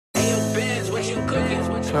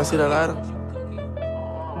Can I see that lighter?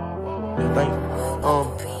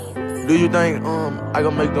 Do you think I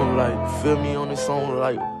gonna make them like feel me on this song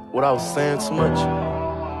like what I was saying too much?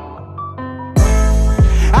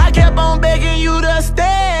 I kept on begging you to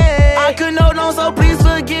stay. I could know no, so please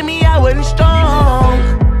forgive me, I wasn't strong.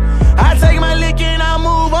 I take my lick and I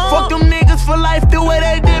move on. Fuck them niggas for life the way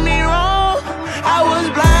they did me wrong. I was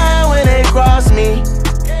blind when they crossed me.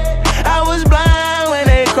 I was blind when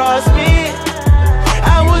they crossed me.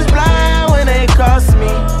 I was blind when they crossed me.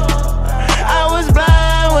 I was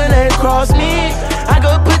blind when they crossed me. I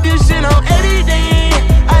could put this shit on everything.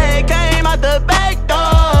 I had came out the back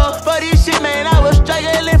door. For this shit, man, I was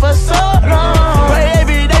struggling for so long. Pray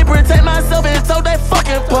every day, protect myself and told that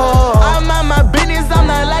fucking poor. I'm on my business, I'm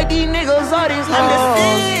not like these niggas, all these hoes. I'm the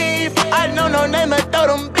thief, I know no name, but throw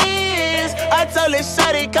them bees. I told her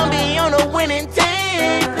shawty, come be on the winning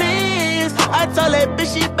team, please. I told that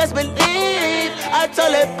bitch she best believe. I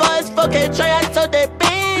told that boys fuck it, Trey, I told that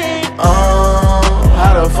bitch.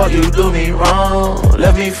 How the fuck you do me wrong?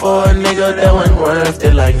 Left me for a nigga that wasn't worth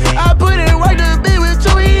it like me. I put in work to be with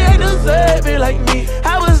you, he ain't deserve it like me.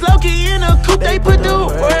 I was low-key in a coupe, they put the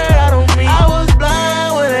word out on me. I was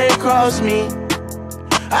blind when they crossed me.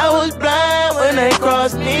 I was blind when they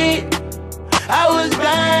crossed me. I was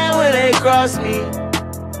blind when they crossed me.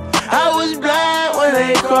 I was blind when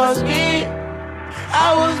they crossed me.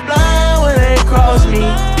 I was blind when they crossed me.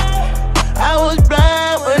 I was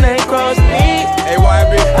blind when they crossed me. Hey, YB,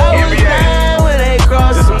 I was blind when they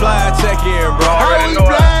crossed me. this supply check-in, bro. Already know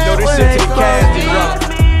this shit to the cash is drunk.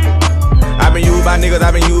 I been used by niggas,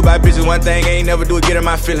 I been used by bitches. One thing I ain't never do is get in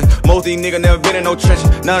my feelings. Most these niggas never been in no trenches.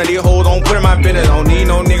 None of these hoes don't put in my business. Don't need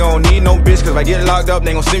no nigga, don't need no bitch. Cause if I get locked up,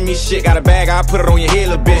 they gon' send me shit. Got a bag, I put it on your head,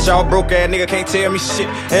 little bitch. Y'all broke ass nigga can't tell me shit.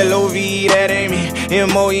 L-O-V-E, that ain't me.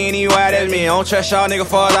 M-O-N-E-Y, that's me. I don't trust y'all nigga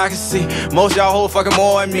far as I can see. Most y'all hoes fucking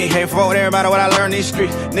more than me. Ain't fuck with everybody what I learned these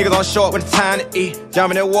streets. Niggas on short with the time to eat.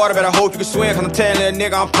 Jump in that water, better hope you can swim. Cause I'm telling that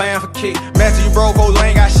nigga I'm playing for kicks. Master, you broke, hoes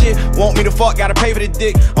ain't got shit. Want me to fuck, gotta pay for the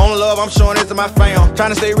dick. Only love I'm showing this to my fam.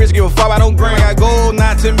 Tryna stay rich, give a fuck about no gram. Got gold,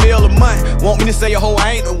 9-10 mil a month. Want me to say a hoe,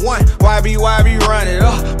 I ain't the one. YB run it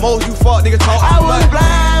up. Most you fuck niggas talk. I was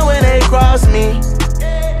blind when they crossed me.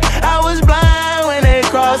 I was blind when they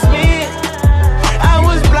crossed me. I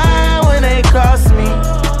was blind when they crossed me.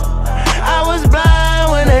 I was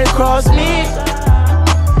blind when they crossed me.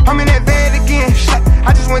 I'm in that van again,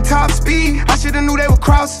 I just went top speed. I should've knew they would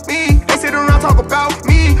cross me. They sit around talk about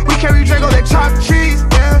me. We carry Draco that chop trees,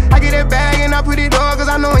 yeah. I get that bag and I put it up, cause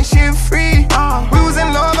I know ain't shit free. We was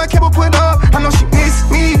in love, I kept her put up. I know she missed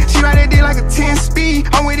me. She ride that dick like a 10 speed.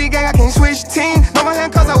 I'm with it gang, I can't switch teams. Know my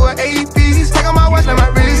hand cause I wear APs. Take on my watch, let my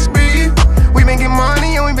wrist breathe. We been getting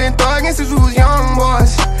money and we been thugging since we was young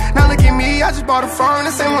boys. Now look at me, I just bought a phone,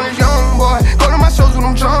 the same one as Youngboy. Go to my shows with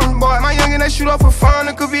them drunk boy. My youngin' they shoot off for fun.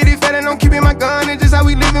 The Cavity fat and I'm keeping my gun. It's just how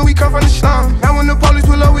we livin', we come from the slum. Now when the police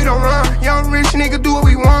pull up, we don't run. Young rich nigga do what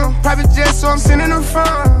we want. Private jet, so I'm sending her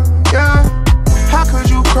fun. Yeah. How could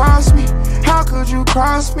you cross me? How could you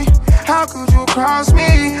cross me? How could you cross me?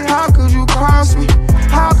 How could you cross me?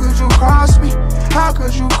 How could you cross me? How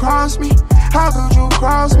could you cross me? How could you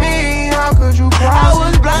cross me? How could you cross me? I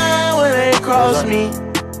was blind when they crossed me.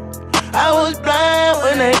 I was blind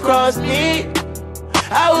when they crossed me.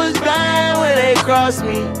 I was blind when they crossed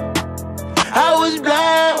me. I was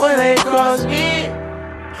blind when they crossed me.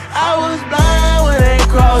 I was blind when they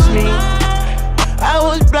crossed me. I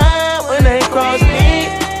was blind.